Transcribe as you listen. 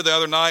The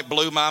other night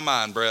blew my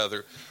mind,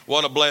 brother.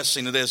 What a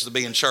blessing it is to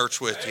be in church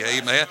with you.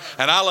 Amen.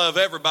 And I love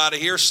everybody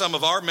here. Some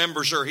of our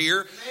members are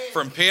here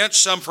from Pinch,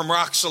 some from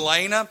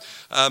Roxalena.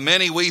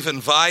 Many we've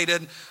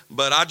invited.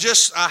 But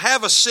I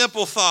have a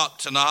simple thought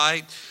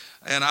tonight.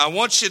 And I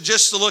want you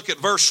just to look at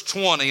verse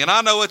 20. And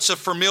I know it's a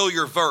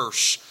familiar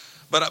verse.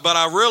 But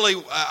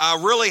I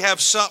really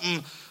have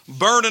something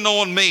burning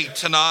on me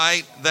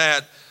tonight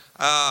that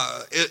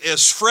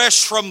is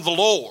fresh from the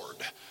Lord.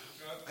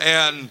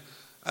 And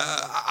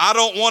I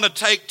don't want to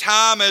take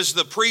time, as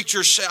the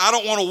preacher said, I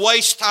don't want to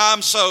waste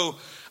time, so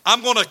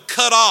I'm going to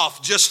cut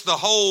off just the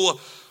whole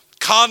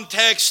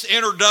context,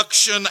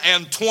 introduction,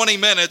 and 20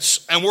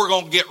 minutes, and we're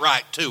going to get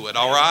right to it,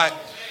 all right?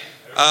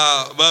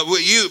 But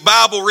you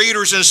Bible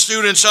readers and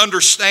students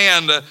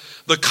understand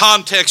the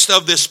context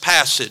of this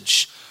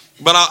passage.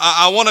 But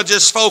I want to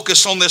just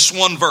focus on this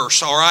one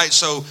verse, all right?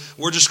 So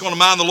we're just going to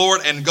mind the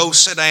Lord and go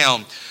sit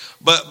down.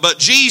 But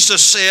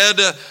Jesus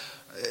said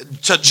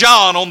to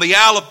John on the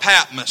Isle of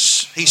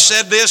Patmos, he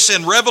said this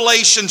in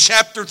Revelation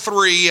chapter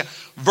 3,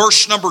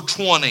 verse number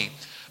 20.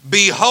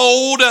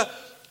 Behold,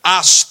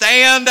 I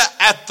stand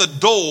at the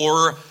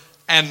door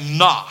and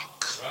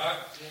knock.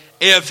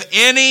 If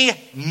any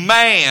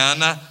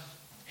man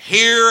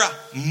hear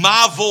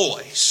my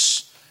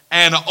voice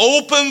and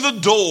open the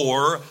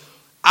door,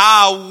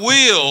 I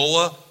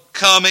will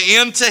come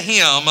into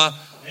him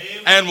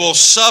and will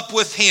sup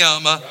with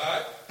him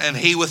and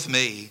he with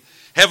me.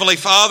 Heavenly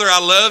Father, I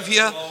love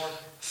you.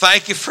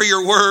 Thank you for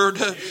your word.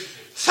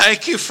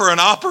 Thank you for an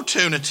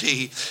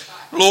opportunity,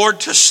 Lord,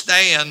 to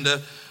stand.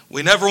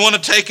 We never want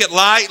to take it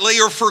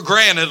lightly or for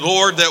granted,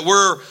 Lord, that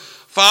we're,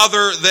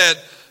 Father, that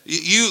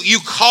you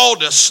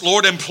called us,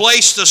 Lord, and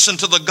placed us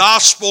into the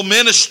gospel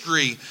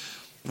ministry.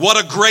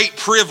 What a great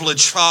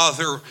privilege,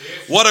 Father.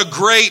 What a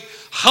great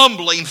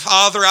humbling,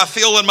 Father. I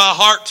feel in my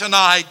heart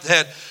tonight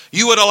that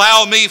you would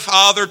allow me,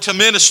 Father, to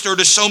minister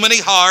to so many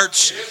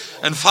hearts.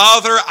 And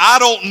Father, I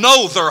don't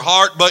know their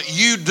heart, but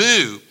you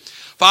do.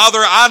 Father,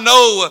 I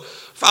know,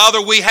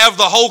 Father, we have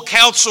the whole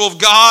counsel of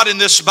God in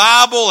this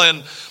Bible.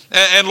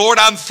 And Lord,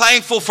 I'm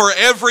thankful for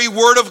every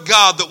word of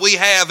God that we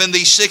have in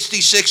these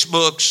 66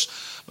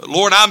 books. But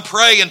Lord, I'm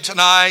praying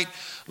tonight,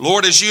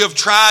 Lord, as you have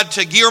tried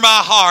to gear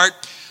my heart,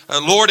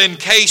 Lord, in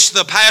case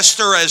the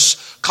pastor has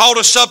called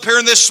us up here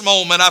in this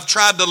moment, I've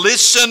tried to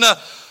listen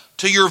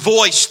to your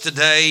voice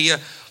today.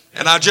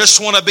 And I just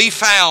want to be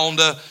found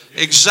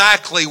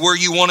exactly where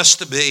you want us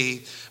to be.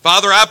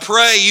 Father, I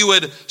pray you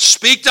would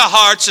speak to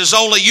hearts as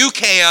only you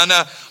can.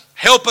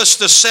 Help us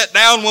to sit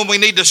down when we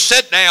need to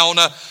sit down,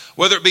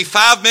 whether it be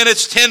 5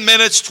 minutes, 10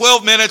 minutes,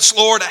 12 minutes.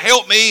 Lord,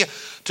 help me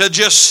to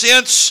just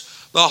sense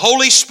the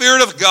Holy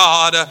Spirit of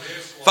God.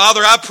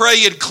 Father, I pray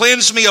you'd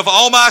cleanse me of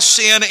all my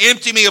sin,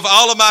 empty me of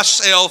all of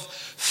myself,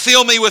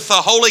 fill me with the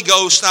Holy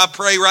Ghost. I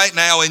pray right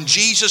now in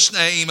Jesus'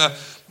 name.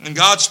 And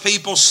God's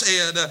people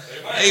said,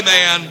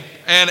 amen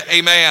and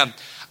amen.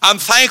 I'm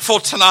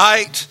thankful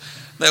tonight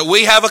that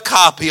we have a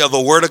copy of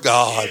the Word of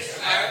God.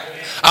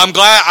 I'm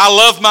glad. I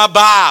love my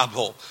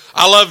Bible.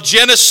 I love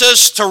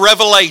Genesis to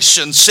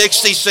Revelation,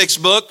 66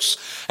 books.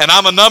 And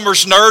I'm a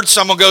numbers nerd,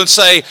 so I'm going to go and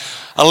say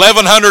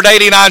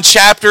 1,189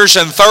 chapters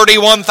and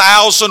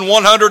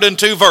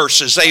 31,102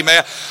 verses.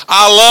 Amen.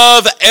 I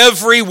love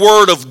every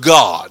word of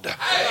God.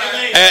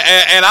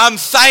 And I'm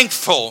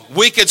thankful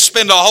we could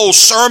spend a whole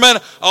sermon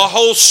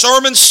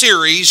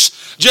series.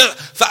 Just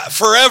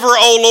forever,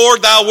 O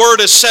Lord, thy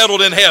word is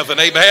settled in heaven.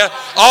 Amen.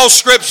 All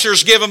scripture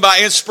is given by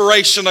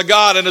inspiration of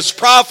God and is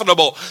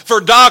profitable for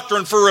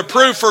doctrine, for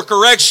reproof, for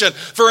correction,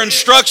 for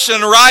instruction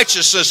in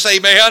righteousness.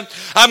 Amen.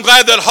 I'm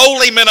glad that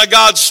holy men of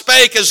God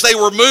spake as they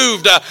were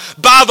moved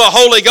by the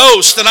Holy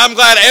Ghost. And I'm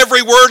glad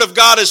every word of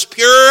God is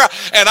pure.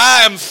 And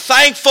I am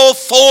thankful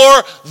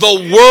for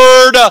the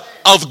word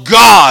of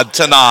God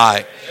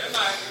tonight.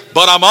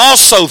 But I'm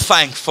also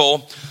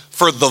thankful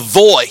for the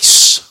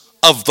voice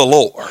of the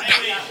Lord.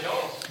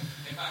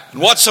 And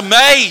what's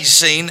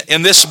amazing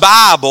in this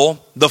Bible,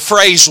 the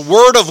phrase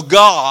Word of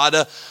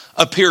God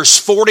appears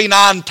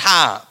 49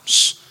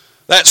 times.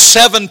 That's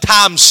 7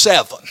 times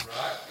 7.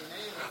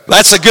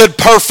 That's a good,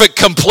 perfect,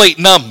 complete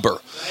number.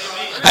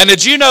 And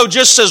did you know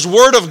just as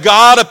Word of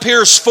God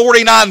appears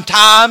 49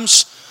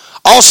 times,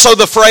 also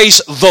the phrase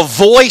the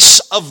voice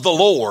of the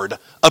Lord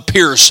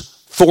appears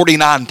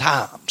 49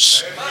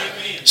 times.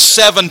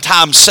 7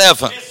 times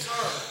 7.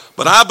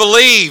 But I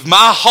believe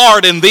my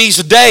heart in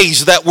these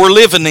days that we're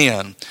living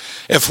in,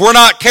 if we're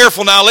not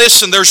careful, now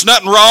listen, there's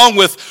nothing wrong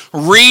with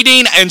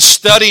reading and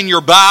studying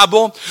your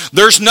Bible.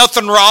 There's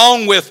nothing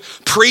wrong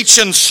with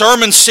preaching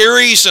sermon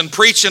series and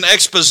preaching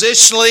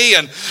expositionally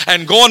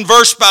and going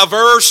verse by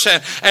verse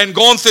and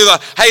going through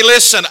the, hey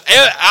listen,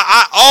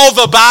 all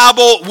the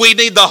Bible, we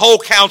need the whole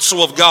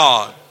counsel of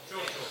God.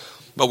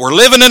 But we're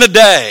living in a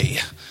day,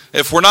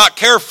 if we're not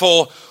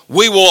careful,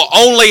 we will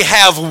only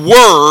have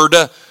word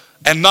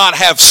and not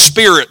have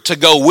spirit to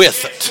go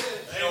with it.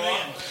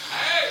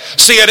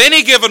 See, at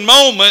any given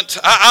moment,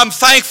 I'm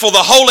thankful the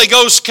Holy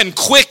Ghost can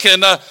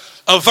quicken a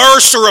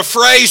verse or a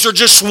phrase or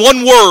just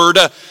one word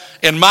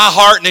in my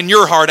heart and in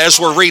your heart as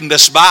we're reading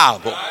this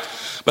Bible.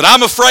 But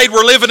I'm afraid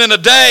we're living in a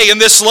day in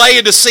this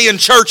Laodicean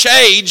church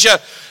age,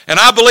 and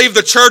I believe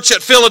the church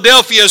at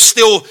Philadelphia is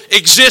still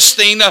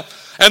existing,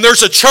 and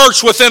there's a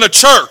church within a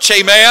church,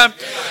 amen?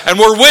 And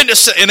we're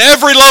witnessing in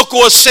every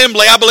local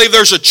assembly, I believe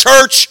there's a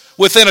church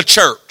within a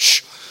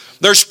church.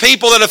 There's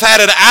people that have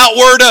had an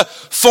outward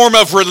form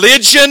of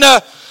religion.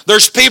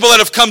 There's people that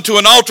have come to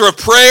an altar of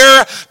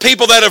prayer,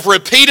 people that have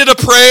repeated a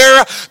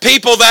prayer,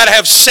 people that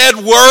have said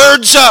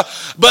words,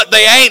 but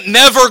they ain't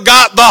never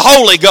got the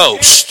Holy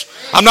Ghost.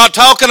 I'm not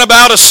talking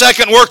about a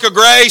second work of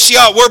grace.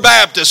 Yeah, we're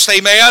Baptists,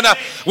 amen.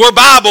 We're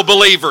Bible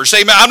believers,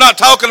 amen. I'm not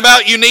talking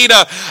about you need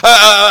but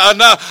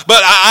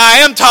I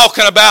am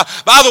talking about,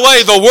 by the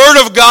way, the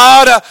Word of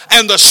God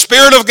and the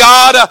Spirit of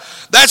God,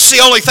 that's the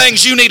only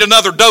things you need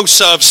another dose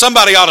of.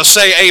 Somebody ought to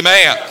say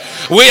amen.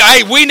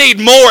 We need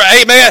more,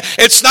 amen.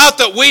 It's not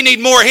that we need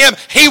more of Him.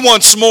 He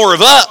wants more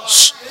of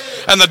us.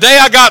 And the day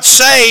I got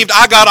saved,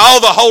 I got all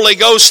the Holy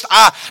Ghost.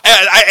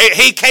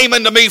 He came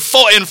into me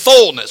in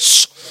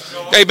fullness.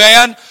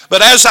 Amen.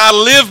 But as I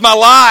live my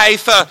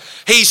life,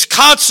 He's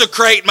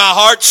consecrating my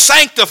heart,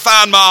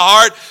 sanctifying my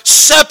heart,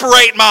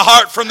 separating my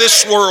heart from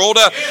this world.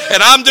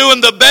 And I'm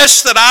doing the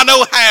best that I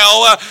know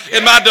how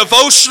in my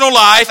devotional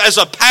life as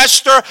a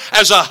pastor,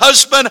 as a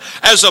husband,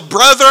 as a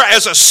brother,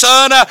 as a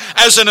son,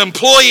 as an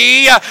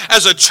employee,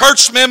 as a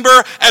church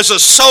member, as a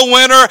soul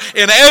winner.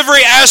 In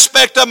every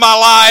aspect of my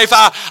life,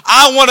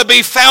 I want to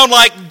be found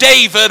like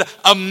David,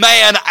 a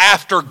man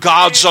after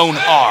God's own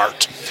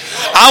heart.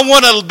 I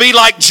want to be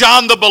like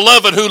John the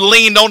Beloved who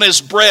leaned on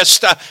his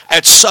breast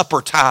at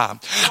supper time.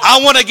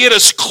 I want to get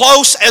as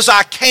close as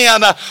I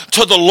can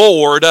to the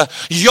Lord,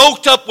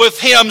 yoked up with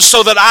Him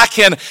so that I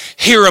can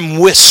hear Him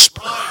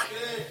whisper.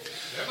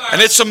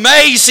 And it's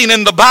amazing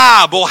in the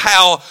Bible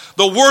how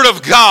the Word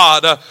of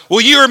God,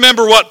 well, you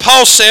remember what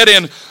Paul said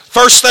in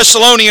 1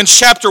 Thessalonians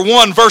chapter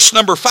 1, verse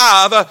number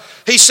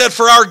 5. He said,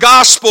 "For our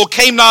gospel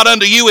came not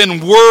unto you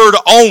in word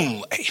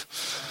only."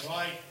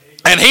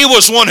 And he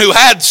was one who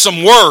had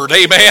some word,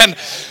 amen.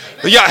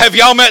 Have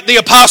y'all met the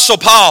Apostle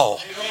Paul?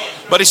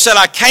 But he said,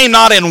 "I came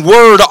not in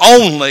word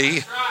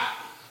only,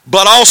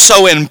 but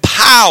also in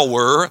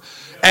power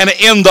and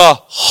in the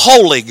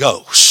Holy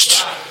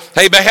Ghost."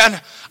 Amen.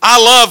 I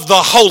love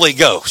the Holy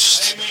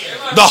Ghost.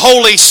 The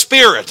Holy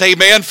Spirit,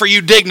 amen, for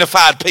you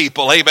dignified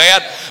people,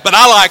 amen. But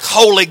I like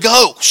Holy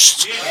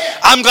Ghost.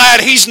 I'm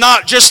glad He's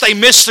not just a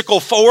mystical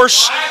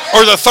force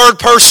or the third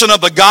person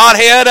of the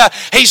Godhead.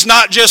 He's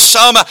not just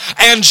some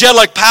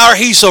angelic power.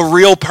 He's a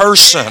real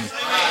person.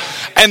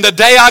 And the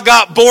day I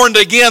got born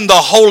again, the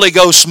Holy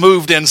Ghost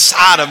moved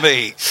inside of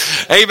me.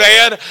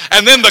 Amen.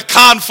 And then the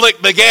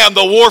conflict began,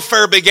 the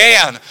warfare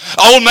began.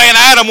 Old man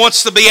Adam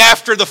wants to be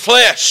after the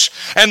flesh,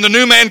 and the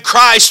new man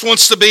Christ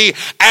wants to be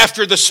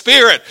after the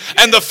Spirit.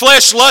 And the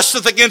flesh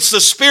lusteth against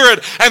the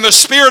Spirit, and the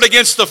Spirit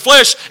against the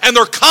flesh, and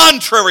they're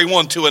contrary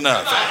one to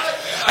another.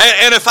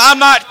 And if I'm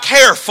not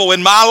careful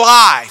in my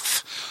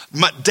life,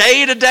 my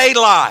day-to-day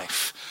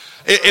life,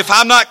 if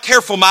I'm not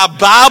careful, my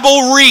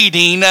Bible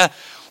reading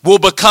will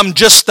become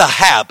just a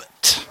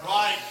habit.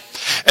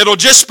 It'll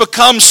just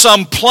become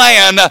some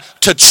plan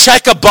to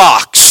check a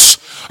box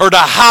or to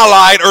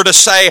highlight or to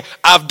say,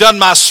 I've done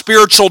my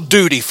spiritual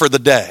duty for the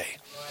day.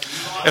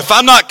 If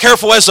I'm not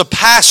careful as a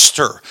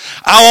pastor,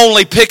 I'll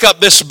only pick up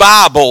this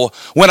Bible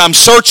when I'm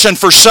searching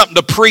for something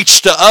to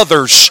preach to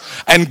others,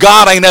 and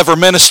God ain't ever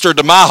ministered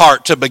to my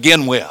heart to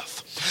begin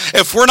with.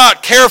 If we're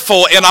not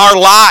careful in our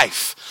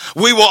life,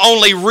 we will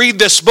only read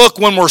this book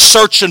when we're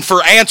searching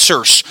for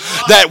answers,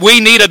 that we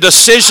need a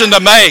decision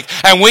to make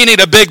and we need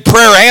a big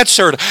prayer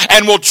answered,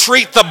 and we'll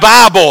treat the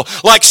Bible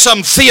like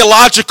some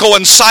theological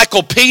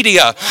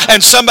encyclopedia.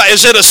 And somebody,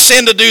 is it a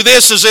sin to do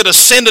this? Is it a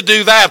sin to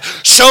do that?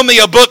 Show me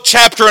a book,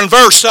 chapter, and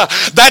verse.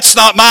 That's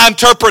not my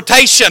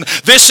interpretation.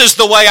 This is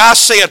the way I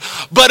see it.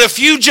 But if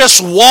you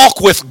just walk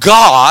with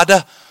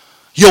God,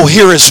 you'll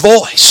hear His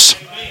voice.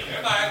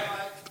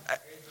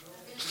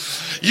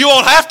 You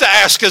won't have to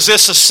ask, is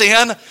this a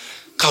sin?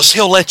 Because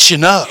He'll let you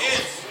know.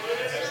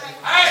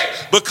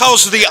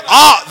 Because the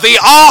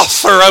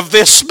author of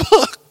this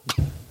book,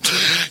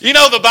 you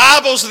know, the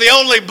Bible's the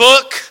only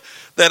book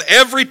that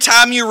every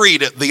time you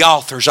read it, the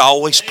author's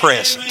always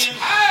present.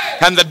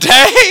 And the day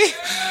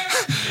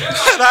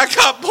that I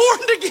got born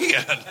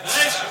again,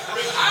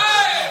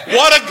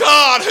 what a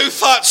God who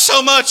thought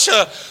so much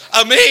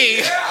of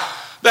me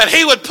that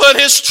He would put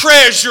His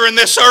treasure in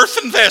this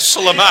earthen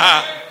vessel of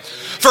mine.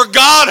 For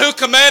God who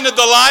commanded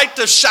the light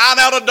to shine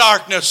out of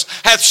darkness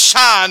hath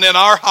shined in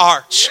our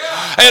hearts.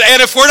 And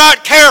if we're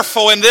not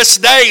careful in this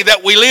day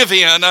that we live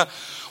in,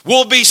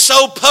 we'll be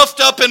so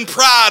puffed up in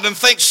pride and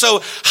think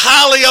so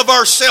highly of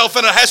ourselves,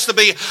 and it has to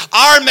be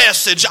our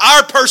message,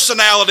 our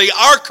personality,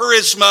 our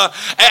charisma,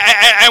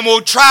 and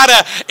we'll try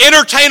to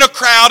entertain a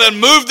crowd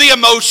and move the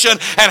emotion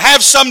and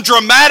have some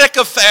dramatic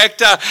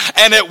effect,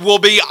 and it will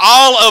be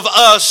all of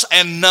us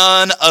and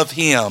none of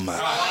Him.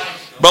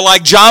 But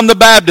like John the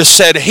Baptist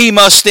said, He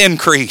must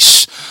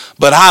increase,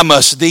 but I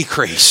must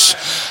decrease.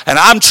 And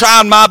I'm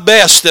trying my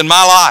best in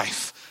my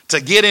life to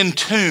get in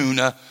tune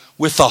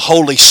with the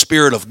Holy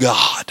Spirit of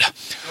God.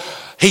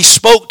 He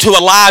spoke to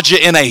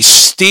Elijah in a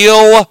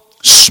still,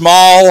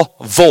 small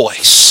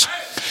voice.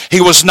 He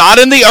was not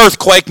in the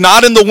earthquake,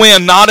 not in the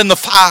wind, not in the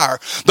fire.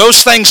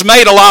 Those things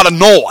made a lot of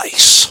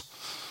noise,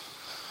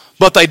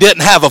 but they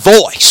didn't have a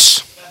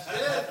voice.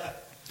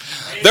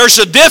 There's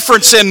a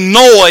difference in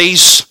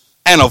noise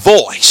and a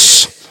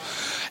voice.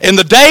 In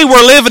the day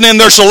we're living in,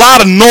 there's a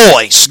lot of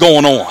noise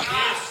going on.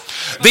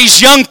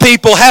 These young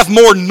people have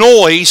more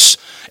noise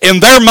in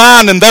their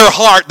mind and their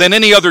heart than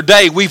any other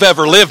day we've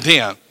ever lived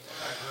in.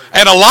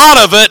 And a lot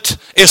of it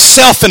is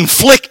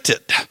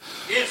self-inflicted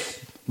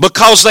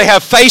because they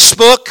have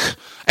Facebook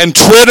and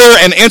Twitter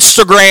and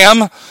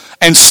Instagram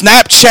and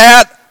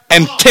Snapchat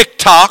and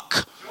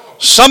TikTok.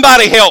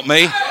 Somebody help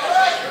me.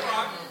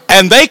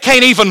 And they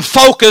can't even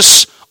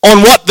focus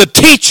on what the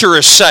teacher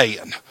is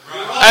saying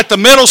at the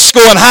middle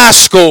school and high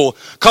school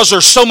because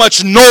there's so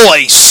much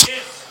noise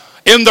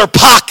in their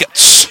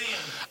pockets.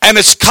 And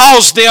it's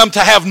caused them to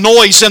have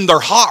noise in their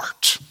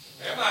heart.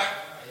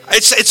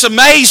 It's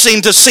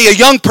amazing to see a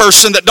young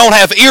person that don't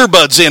have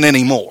earbuds in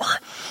anymore.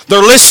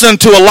 They're listening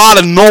to a lot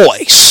of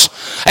noise.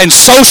 And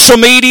social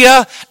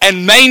media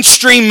and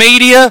mainstream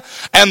media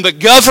and the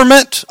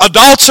government,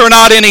 adults are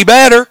not any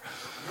better.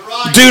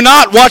 Do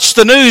not watch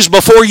the news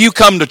before you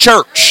come to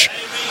church.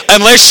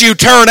 Unless you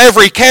turn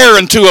every care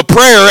into a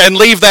prayer and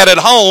leave that at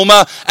home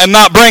and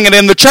not bring it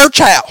in the church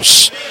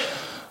house.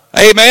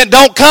 Amen.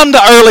 Don't come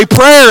to early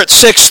prayer at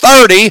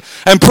 6:30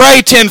 and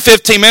pray 10,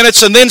 15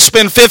 minutes and then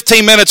spend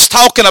 15 minutes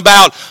talking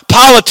about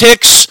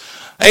politics.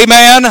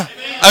 Amen.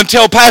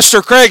 Until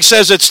Pastor Craig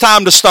says it's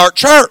time to start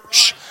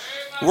church.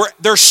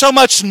 There's so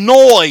much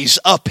noise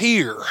up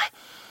here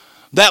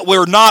that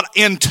we're not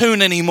in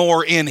tune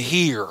anymore in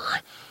here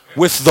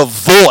with the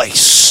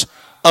voice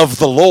of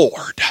the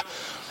Lord.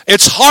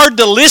 It's hard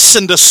to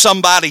listen to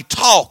somebody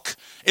talk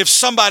if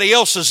somebody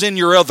else is in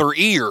your other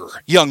ear,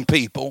 young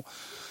people.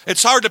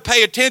 It's hard to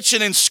pay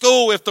attention in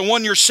school if the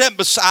one you're sitting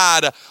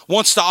beside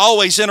wants to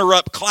always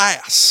interrupt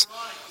class.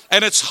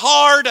 And it's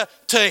hard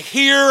to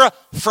hear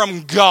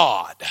from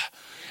God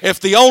if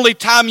the only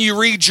time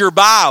you read your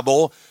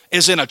Bible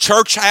is in a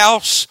church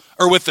house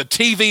or with the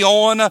TV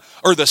on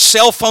or the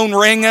cell phone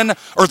ringing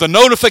or the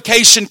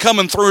notification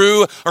coming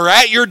through or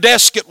at your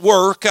desk at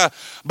work.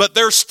 But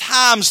there's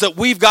times that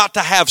we've got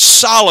to have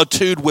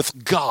solitude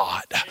with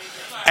God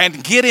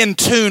and get in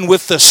tune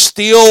with the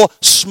still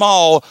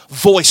small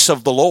voice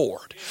of the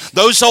Lord.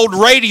 Those old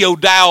radio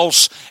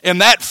dials in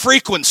that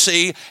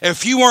frequency,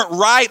 if you weren't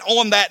right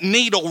on that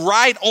needle,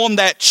 right on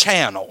that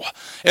channel,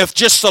 if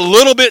just a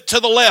little bit to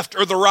the left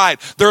or the right,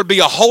 there would be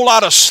a whole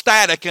lot of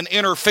static and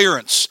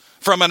interference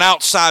from an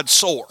outside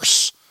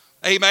source.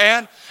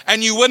 Amen?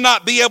 And you would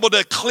not be able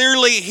to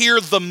clearly hear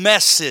the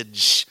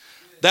message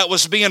that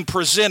was being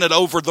presented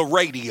over the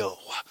radio.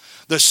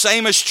 The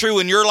same is true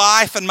in your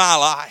life and my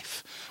life.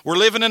 We're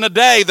living in a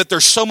day that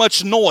there's so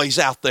much noise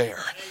out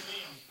there.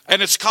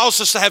 And it's caused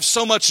us to have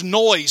so much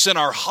noise in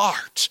our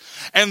heart.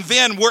 And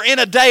then we're in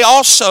a day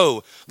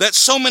also that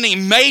so many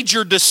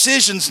major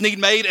decisions need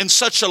made in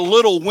such a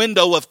little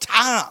window of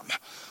time.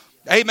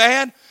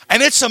 Amen?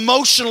 And it's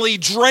emotionally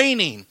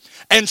draining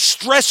and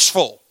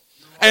stressful.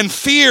 And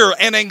fear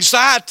and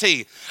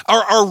anxiety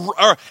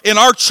are in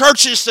our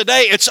churches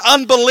today. It's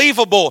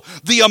unbelievable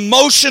the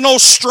emotional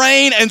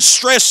strain and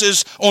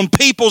stresses on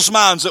people's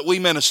minds that we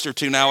minister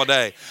to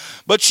nowadays.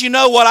 But you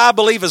know what I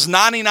believe is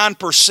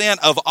 99%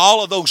 of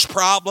all of those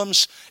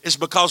problems is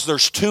because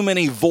there's too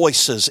many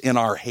voices in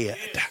our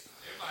head.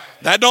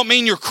 That don't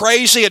mean you're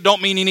crazy. It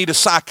don't mean you need a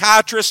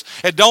psychiatrist.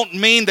 It don't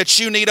mean that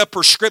you need a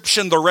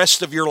prescription the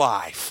rest of your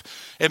life.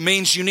 It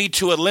means you need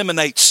to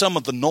eliminate some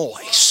of the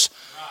noise.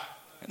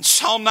 And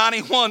Psalm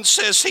 91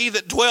 says, "He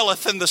that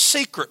dwelleth in the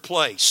secret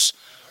place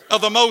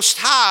of the Most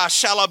High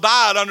shall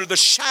abide under the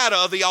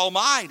shadow of the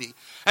Almighty."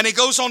 And he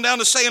goes on down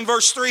to say in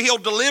verse 3, "He'll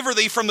deliver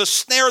thee from the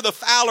snare of the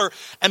fowler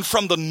and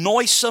from the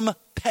noisome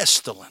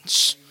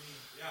pestilence."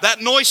 That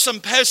noisome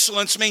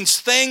pestilence means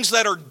things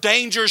that are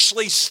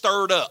dangerously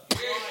stirred up.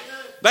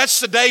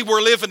 That's the day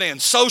we're living in.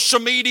 Social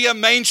media,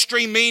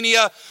 mainstream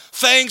media,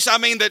 things,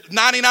 that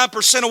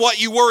 99% of what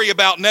you worry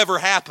about never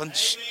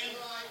happens.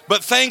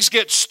 But things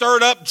get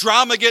stirred up,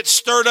 drama gets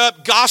stirred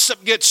up,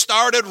 gossip gets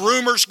started,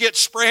 rumors get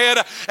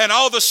spread, and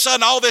all of a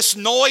sudden all this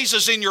noise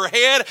is in your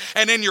head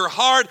and in your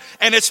heart,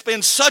 and it's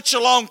been such a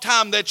long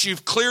time that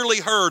you've clearly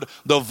heard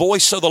the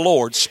voice of the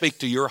Lord speak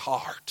to your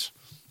heart.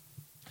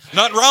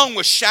 Nothing wrong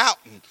with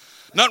shouting.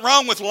 Nothing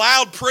wrong with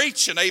loud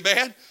preaching,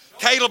 amen?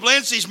 Caleb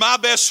Lindsay's my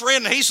best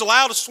friend, and he's the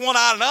loudest one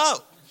I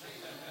know.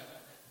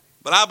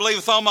 But I believe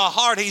with all my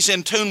heart he's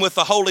in tune with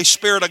the Holy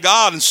Spirit of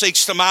God and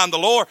seeks to mind the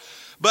Lord.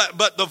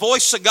 But the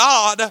voice of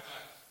God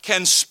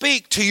can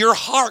speak to your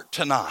heart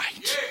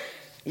tonight.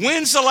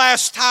 When's the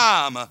last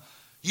time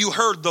you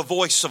heard the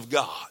voice of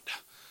God?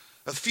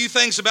 A few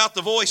things about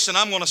the voice, and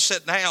I'm going to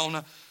sit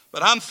down,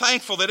 but I'm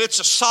thankful that it's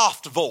a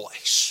soft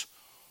voice.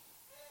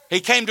 He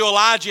came to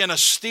Elijah in a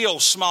still,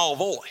 small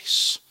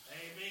voice.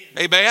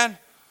 Amen.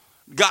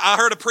 I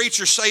heard a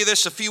preacher say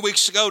this a few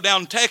weeks ago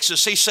down in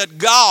Texas. He said,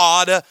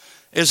 God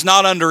is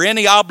not under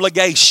any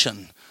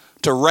obligation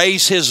to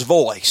raise his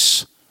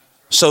voice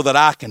so that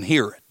I can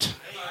hear it.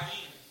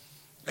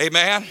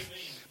 Amen.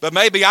 But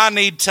maybe I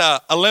need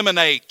to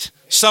eliminate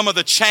some of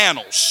the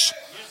channels.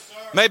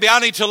 Maybe I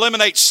need to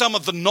eliminate some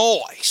of the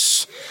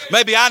noise.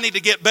 Maybe I need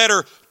to get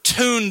better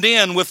tuned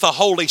in with the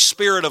Holy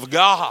Spirit of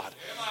God.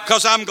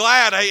 Because I'm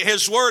glad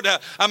His Word,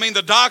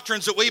 the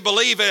doctrines that we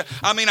believe in,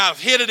 I've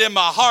hid it in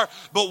my heart.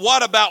 But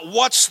what about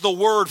what's the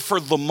word for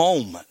the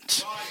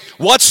moment?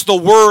 What's the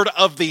word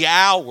of the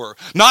hour?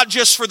 Not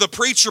just for the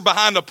preacher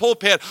behind the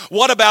pulpit.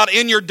 What about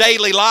in your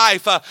daily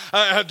life?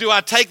 Do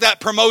I take that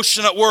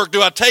promotion at work?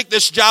 Do I take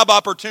this job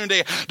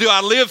opportunity? Do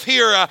I live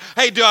here?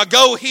 Do I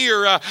go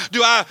here?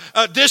 Do I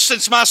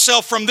distance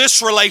myself from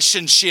this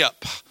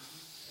relationship?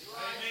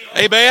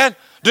 Amen.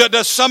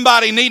 Does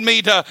somebody need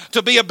me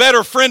to be a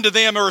better friend to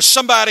them, or is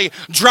somebody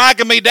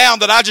dragging me down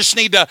that I just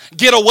need to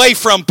get away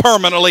from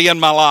permanently in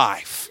my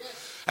life?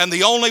 And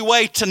the only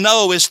way to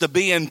know is to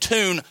be in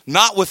tune,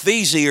 not with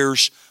these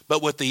ears,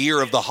 but with the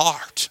ear of the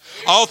heart.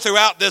 All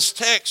throughout this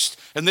text,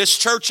 in this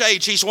church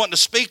age, he's wanting to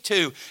speak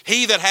to,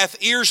 he that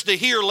hath ears to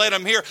hear, let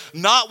him hear,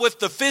 not with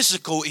the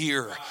physical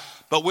ear,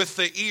 but with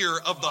the ear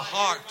of the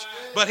heart.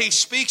 But he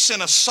speaks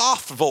in a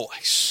soft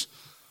voice.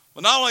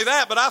 Well, not only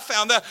that, but I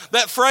found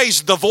that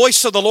phrase, the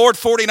voice of the Lord,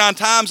 49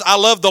 times. I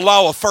love the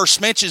law of first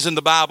mentions in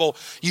the Bible.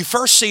 You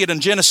first see it in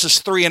Genesis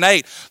 3 and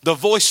 8. The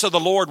voice of the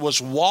Lord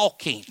was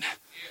walking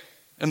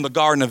in the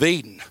Garden of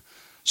Eden.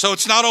 So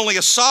it's not only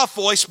a soft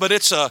voice, but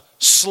it's a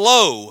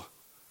slow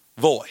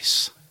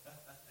voice.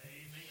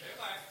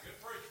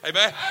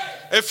 Amen.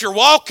 If you're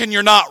walking,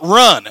 you're not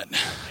running.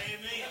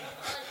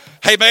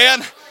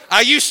 Amen.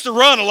 I used to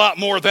run a lot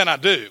more than I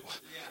do.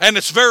 And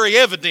it's very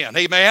evident.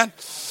 Amen.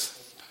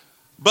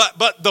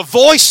 But the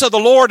voice of the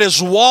Lord is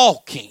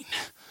walking.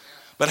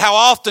 But how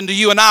often do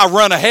you and I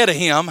run ahead of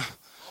Him?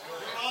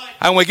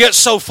 And we get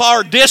so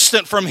far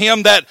distant from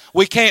Him that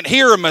we can't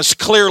hear Him as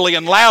clearly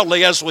and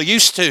loudly as we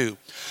used to.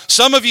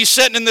 Some of you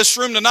sitting in this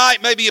room tonight,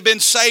 maybe you've been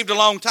saved a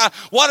long time.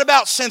 What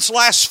about since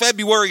last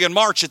February and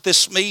March at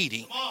this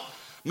meeting?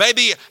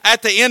 Maybe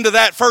at the end of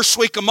that first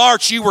week of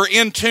March, you were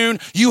in tune.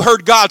 You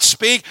heard God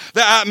speak.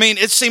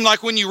 It seemed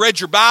like when you read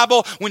your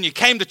Bible, when you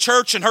came to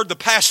church and heard the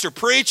pastor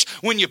preach,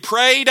 when you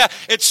prayed,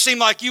 it seemed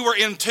like you were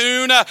in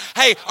tune.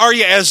 Hey, are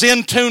you as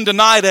in tune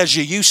tonight as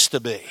you used to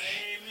be? Amen.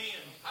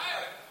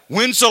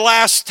 When's the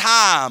last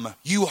time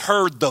you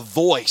heard the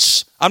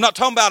voice? I'm not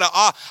talking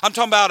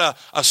about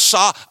a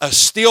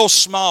still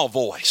small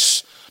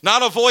voice.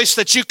 Not a voice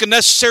that you can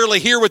necessarily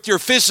hear with your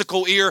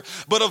physical ear,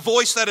 but a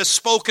voice that is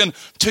spoken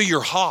to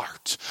your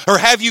heart. Or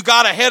have you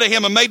got ahead of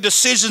Him and made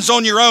decisions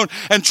on your own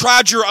and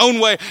tried your own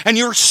way, and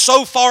you're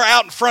so far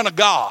out in front of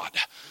God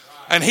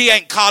and He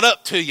ain't caught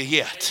up to you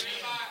yet?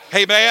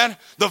 Amen.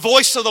 The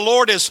voice of the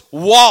Lord is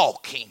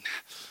walking.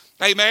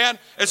 Amen.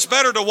 It's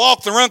better to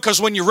walk than run,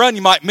 because when you run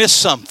you might miss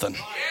something.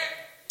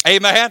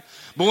 Amen.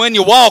 But when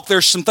you walk,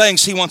 there's some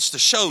things He wants to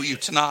show you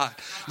tonight.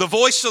 The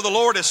voice of the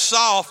Lord is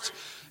soft.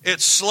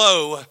 It's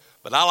slow,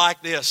 but I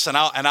like this, and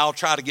I'll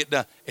try to get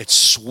done. It's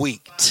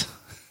sweet.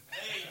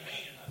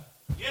 Amen.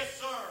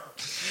 Yes,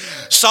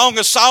 sir. Song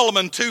of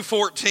Solomon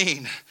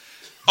 2:14.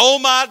 O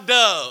my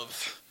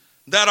dove,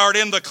 that art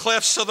in the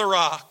clefts of the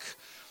rock,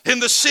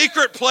 in the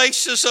secret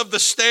places of the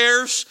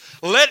stairs,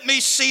 let me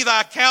see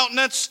thy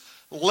countenance,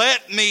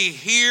 let me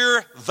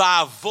hear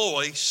thy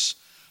voice,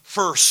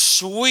 for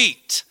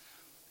sweet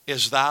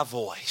is thy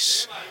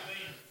voice.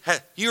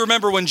 You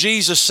remember when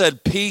Jesus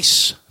said,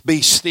 peace,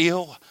 be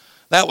still?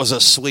 That was a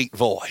sweet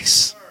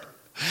voice.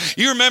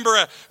 You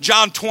remember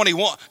John 20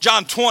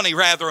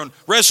 on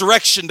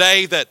Resurrection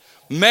Day, that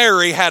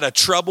Mary had a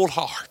troubled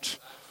heart.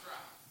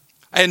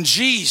 And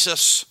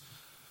Jesus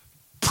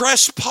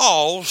pressed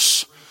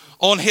pause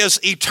on His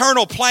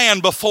eternal plan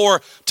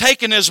before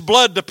taking His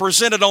blood to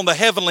present it on the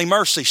heavenly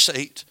mercy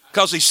seat.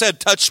 Because He said,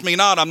 touch me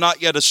not, I'm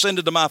not yet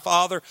ascended to my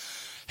Father.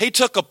 He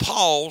took a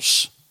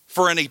pause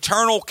for an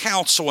eternal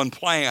counsel and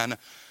plan,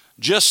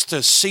 just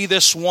to see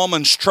this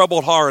woman's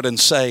troubled heart and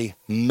say,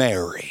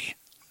 Mary.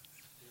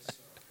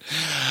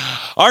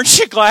 Aren't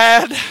you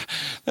glad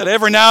that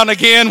every now and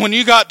again when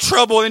you got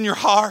trouble in your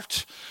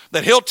heart,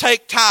 that He'll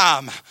take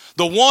time,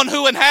 the one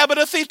who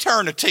inhabiteth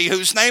eternity,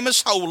 whose name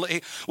is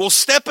holy, will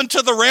step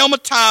into the realm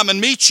of time and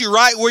meet you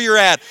right where you're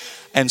at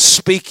and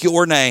speak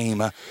your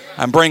name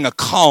and bring a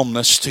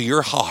calmness to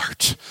your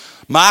heart.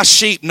 My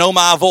sheep know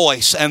my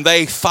voice and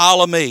they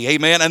follow me.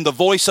 Amen. And the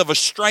voice of a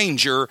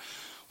stranger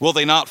will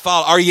they not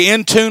follow? Are you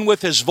in tune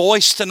with His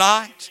voice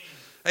tonight?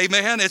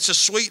 Amen. It's a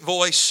sweet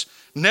voice.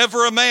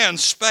 Never a man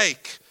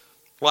spake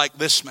like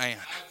this man.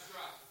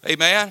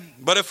 Amen.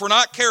 But if we're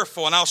not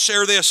careful, and I'll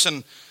share this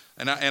and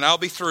I'll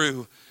be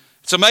through.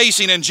 It's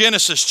amazing in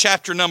Genesis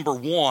chapter number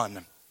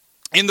 1.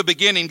 In the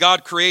beginning,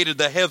 God created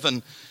the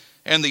heaven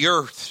and the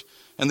earth.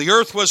 And the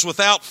earth was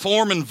without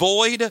form and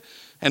void,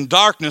 and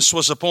darkness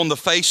was upon the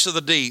face of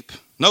the deep.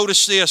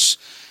 Notice this.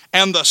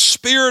 And the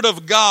Spirit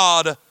of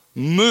God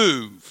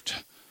moved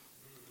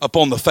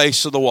upon the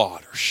face of the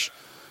waters.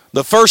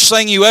 The first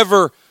thing you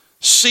ever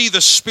see the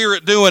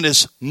Spirit doing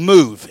is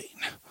moving.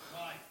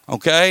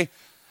 Okay?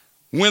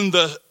 When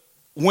the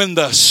when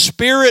the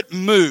Spirit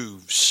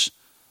moves,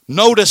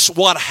 notice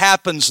what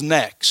happens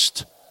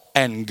next.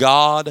 And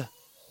God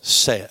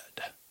said.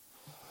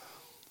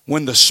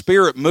 When the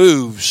Spirit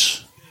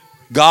moves,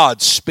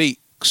 God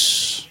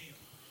speaks.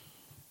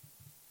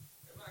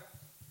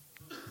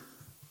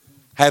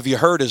 Have you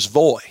heard His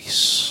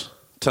voice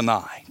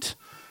tonight?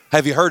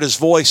 Have you heard His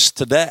voice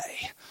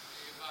today?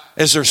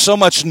 Is there so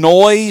much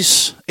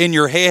noise in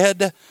your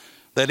head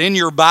that in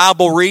your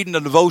Bible reading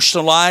and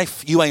devotional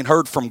life, you ain't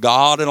heard from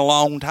God in a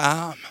long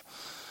time?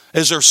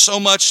 Is there so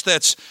much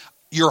that's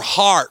your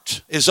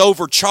heart is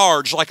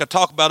overcharged, like I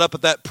talked about up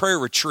at that prayer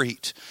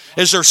retreat?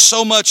 Is there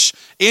so much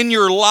in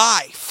your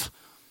life?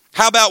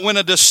 How about when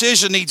a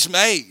decision needs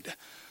made?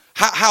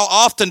 How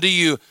often do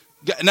you,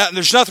 now,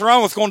 there's nothing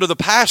wrong with going to the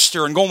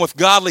pastor and going with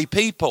godly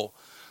people,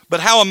 but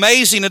how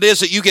amazing it is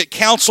that you get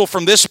counsel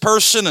from this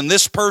person, and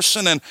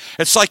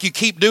it's like you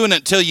keep doing it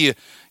until you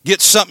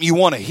get something you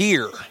want to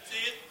hear.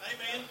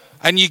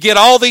 And you get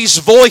all these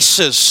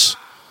voices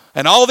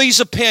and all these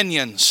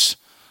opinions,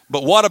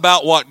 but what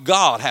about what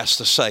God has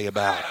to say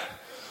about it?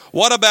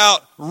 What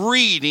about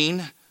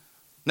reading?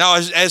 Now,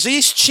 as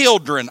these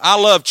children, I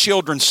love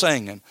children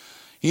singing.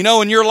 You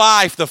know, in your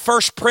life, the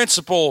first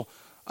principle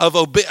of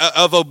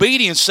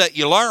obedience that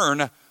you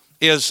learn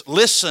is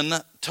listen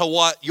to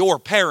what your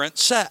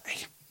parents say.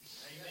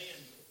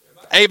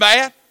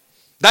 Amen?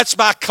 That's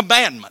my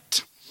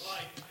commandment.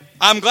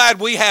 I'm glad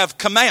we have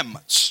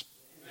commandments.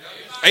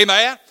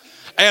 Amen?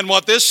 And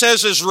what this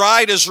says is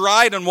right,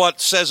 and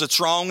what says it's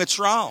wrong.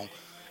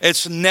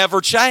 It's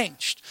never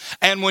changed.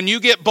 And when you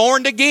get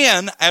born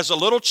again as a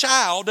little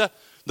child,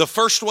 the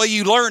first way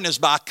you learn is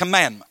by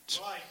commandment.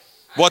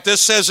 What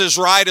this says is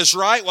right,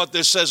 what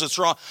this says it's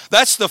wrong.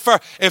 That's the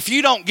first. If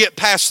you don't get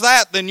past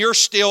that, then you're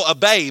still a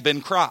babe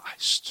in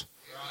Christ.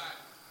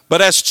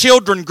 But as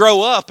children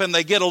grow up and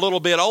they get a little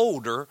bit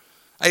older,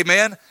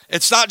 amen,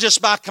 it's not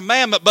just by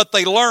commandment, but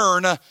they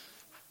learn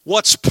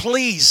what's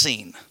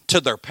pleasing to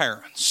their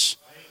parents.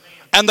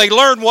 And they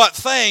learn what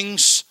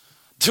things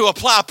to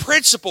apply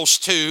principles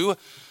to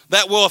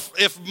that will,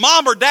 if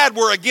mom or dad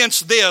were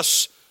against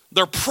this,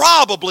 they're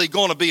probably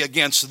going to be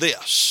against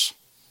this.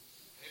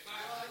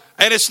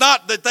 And it's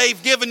not that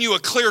they've given you a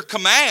clear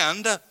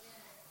command,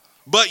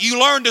 but you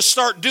learn to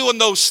start doing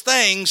those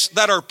things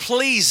that are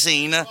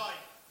pleasing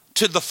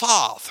to the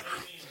Father.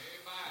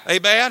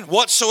 Amen.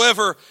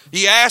 Whatsoever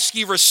ye ask,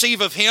 ye receive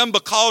of Him,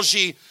 because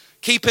ye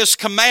keep His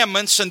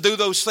commandments and do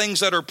those things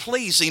that are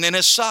pleasing in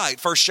His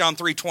sight. 1 John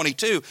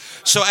 3:22.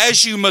 So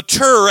as you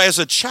mature as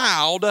a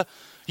child,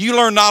 you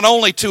learn not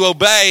only to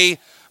obey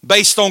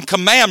based on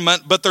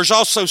commandment, but there's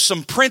also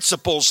some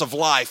principles of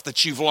life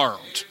that you've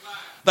learned.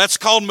 That's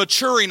called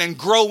maturing and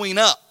growing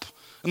up.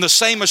 And the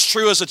same is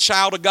true as a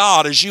child of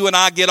God. As you and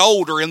I get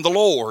older in the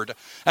Lord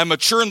and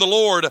mature in the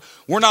Lord,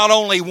 we're not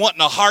only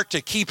wanting a heart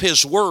to keep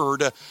His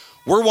word,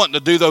 we're wanting to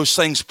do those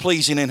things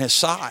pleasing in His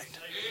sight.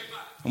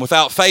 And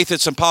without faith,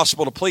 it's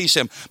impossible to please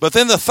Him. But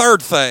then the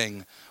third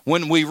thing,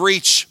 when we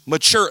reach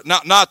mature,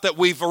 not that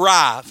we've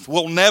arrived,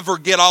 we'll never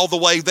get all the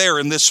way there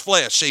in this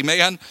flesh,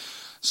 amen?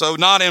 So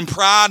not in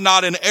pride,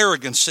 not in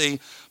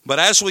arrogancy, but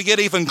as we get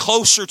even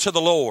closer to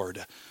the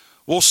Lord,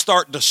 we'll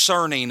start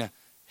discerning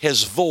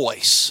His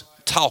voice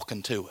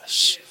talking to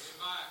us.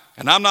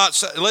 And I'm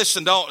not,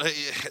 listen, don't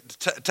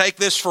take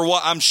this for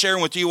what I'm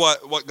sharing with you,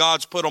 what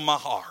God's put on my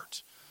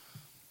heart.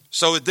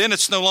 So then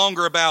it's no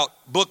longer about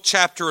book,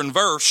 chapter, and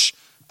verse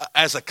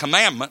as a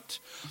commandment.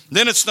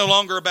 Then it's no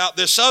longer about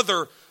this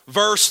other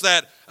verse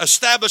that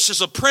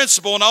establishes a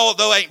principle, and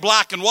although it ain't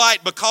black and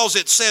white, because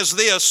it says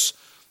this,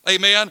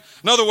 amen.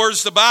 In other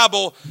words, the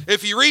Bible,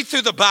 if you read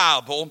through the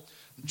Bible,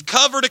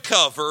 cover to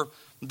cover,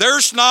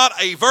 there's not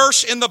a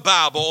verse in the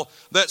Bible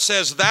that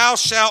says, thou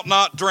shalt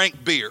not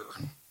drink beer.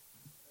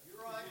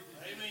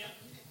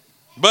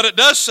 But it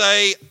does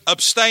say,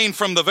 abstain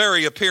from the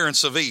very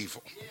appearance of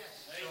evil.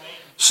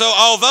 So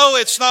although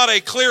it's not a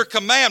clear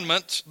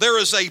commandment, there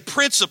is a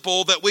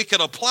principle that we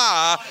can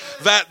apply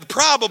that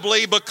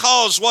probably,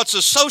 because what's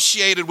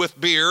associated with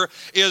beer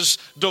is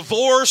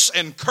divorce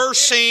and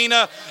cursing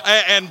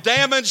and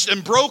damaged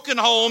and broken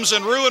homes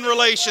and ruined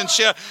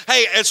relationships.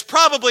 Hey, it's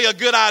probably a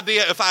good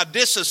idea if I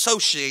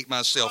disassociate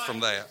myself from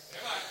that.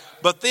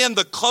 But then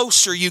the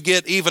closer you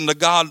get even to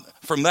God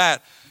from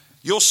that,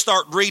 you'll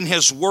start reading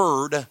His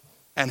Word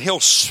and He'll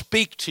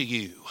speak to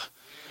you.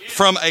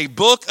 From a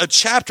book, a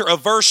chapter, a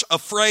verse, a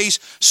phrase,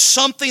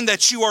 something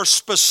that you are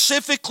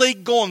specifically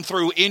going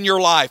through in your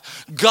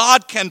life.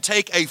 God can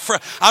take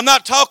I'm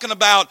not talking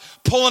about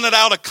pulling it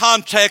out of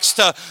context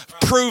to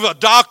prove a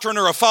doctrine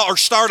or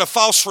start a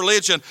false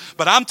religion,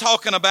 but I'm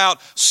talking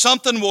about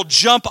something will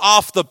jump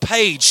off the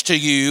page to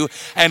you,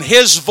 and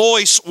His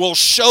voice will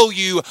show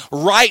you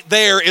right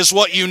there is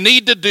what you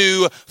need to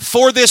do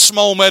for this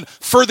moment,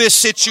 for this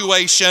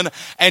situation,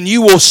 and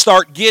you will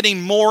start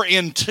getting more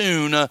in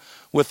tune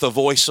with the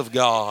voice of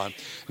God.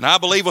 And I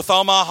believe with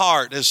all my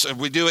heart, as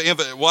we do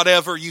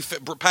whatever,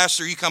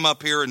 Pastor, you come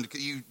up here and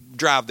you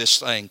drive this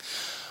thing.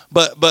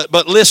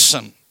 But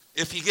listen,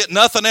 if you get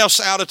nothing else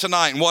out of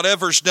tonight, and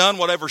whatever's done,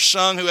 whatever's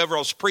sung, whoever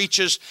else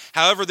preaches,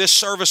 however this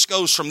service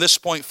goes from this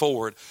point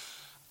forward,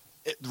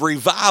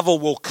 revival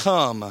will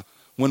come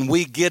when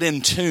we get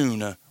in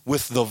tune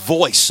with the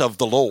voice of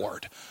the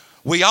Lord.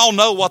 We all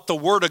know what the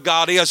Word of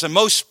God is, and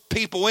most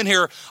people in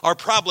here are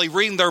probably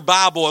reading their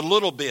Bible a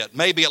little bit,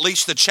 maybe at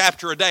least a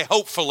chapter a day,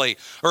 hopefully,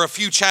 or a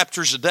few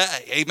chapters a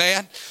day.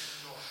 Amen?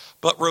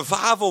 But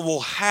revival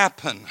will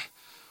happen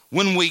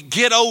when we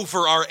get over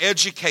our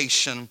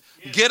education,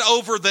 get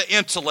over the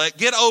intellect,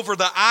 get over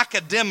the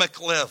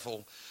academic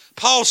level.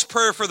 Paul's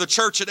prayer for the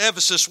church at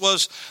Ephesus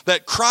was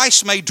that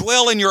Christ may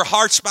dwell in your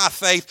hearts by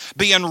faith,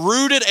 being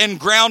rooted and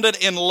grounded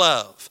in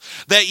love,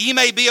 that ye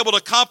may be able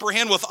to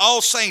comprehend with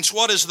all saints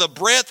what is the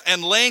breadth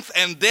and length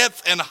and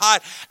depth and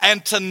height,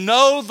 and to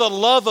know the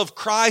love of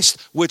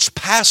Christ which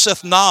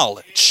passeth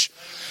knowledge.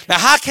 Now,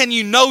 how can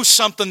you know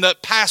something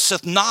that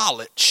passeth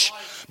knowledge?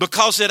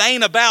 Because it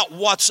ain't about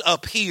what's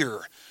up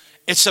here.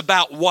 It's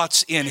about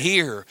what's in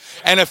here.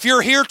 And if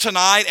you're here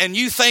tonight and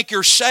you think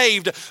you're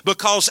saved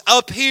because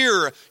up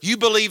here you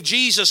believe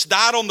Jesus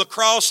died on the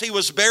cross, He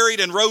was buried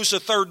and rose the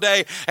third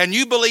day, and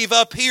you believe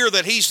up here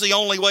that He's the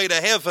only way to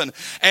heaven,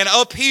 and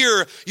up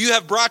here you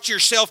have brought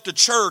yourself to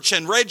church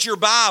and read your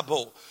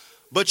Bible,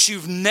 but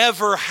you've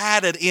never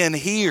had it in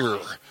here,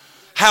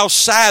 how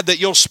sad that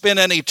you'll spend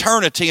an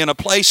eternity in a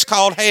place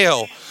called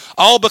hell,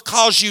 all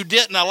because you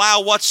didn't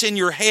allow what's in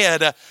your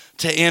head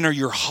to enter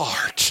your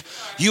heart.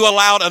 You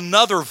allowed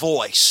another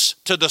voice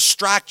to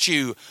distract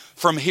you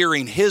from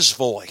hearing His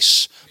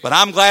voice. But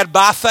I'm glad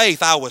by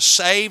faith I was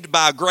saved,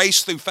 by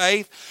grace through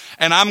faith.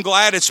 And I'm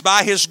glad it's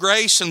by His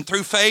grace and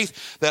through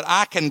faith that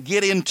I can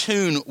get in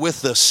tune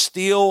with the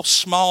still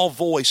small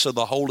voice of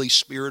the Holy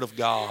Spirit of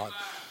God.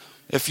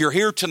 If you're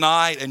here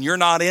tonight and you're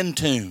not in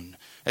tune,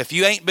 if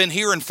you ain't been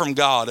hearing from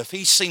God, if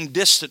He seemed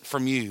distant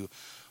from you,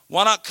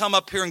 why not come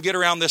up here and get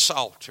around this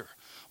altar?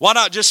 Why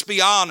not just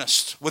be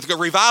honest? The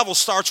revival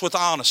starts with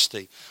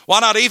honesty. Why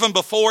not even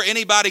before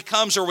anybody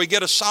comes or we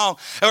get a song?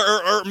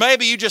 Or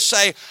maybe you just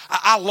say,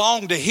 I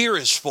long to hear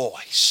His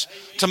voice.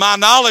 To my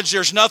knowledge,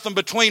 there's nothing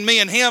between me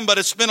and Him, but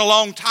it's been a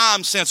long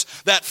time since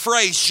that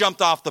phrase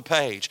jumped off the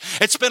page.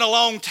 It's been a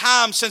long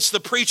time since the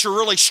preacher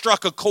really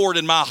struck a chord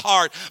in my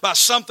heart by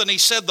something he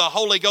said the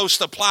Holy Ghost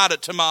applied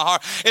it to my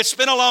heart. It's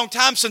been a long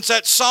time since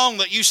that song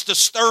that used to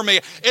stir me,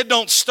 it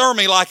don't stir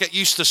me like it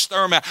used to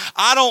stir me.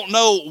 I don't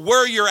know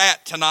where you're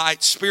at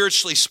tonight,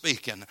 spiritually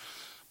speaking,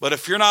 but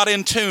if you're not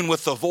in tune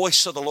with the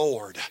voice of the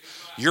Lord,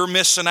 you're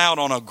missing out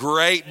on a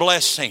great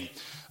blessing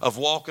of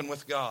walking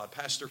with God.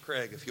 Pastor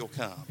Craig, if you'll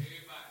come.